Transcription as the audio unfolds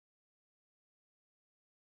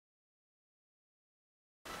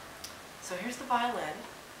So here's the violin.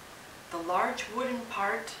 The large wooden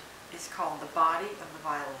part is called the body of the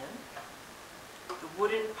violin. The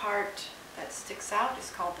wooden part that sticks out is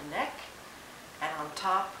called the neck, and on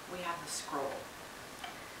top we have the scroll.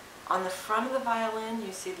 On the front of the violin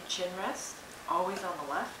you see the chin rest, always on the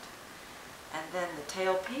left, and then the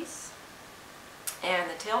tailpiece. And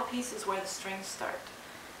the tailpiece is where the strings start.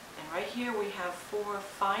 And right here we have 4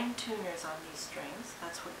 fine tuners on these strings.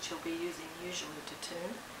 That's what you'll be using usually to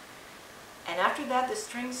tune. And after that the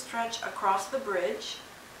strings stretch across the bridge.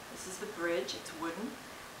 This is the bridge, it's wooden.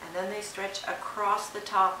 And then they stretch across the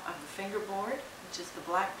top of the fingerboard, which is the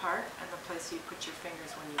black part and the place you put your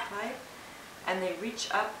fingers when you play. And they reach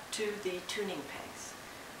up to the tuning pegs,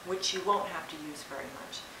 which you won't have to use very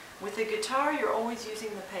much. With the guitar you're always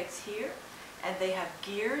using the pegs here, and they have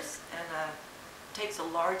gears, and takes a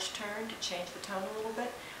large turn to change the tone a little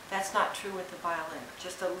bit. That's not true with the violin.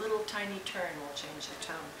 Just a little tiny turn will change the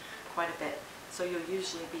tone quite a bit. So you'll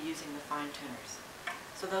usually be using the fine tuners.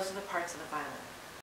 So those are the parts of the violin.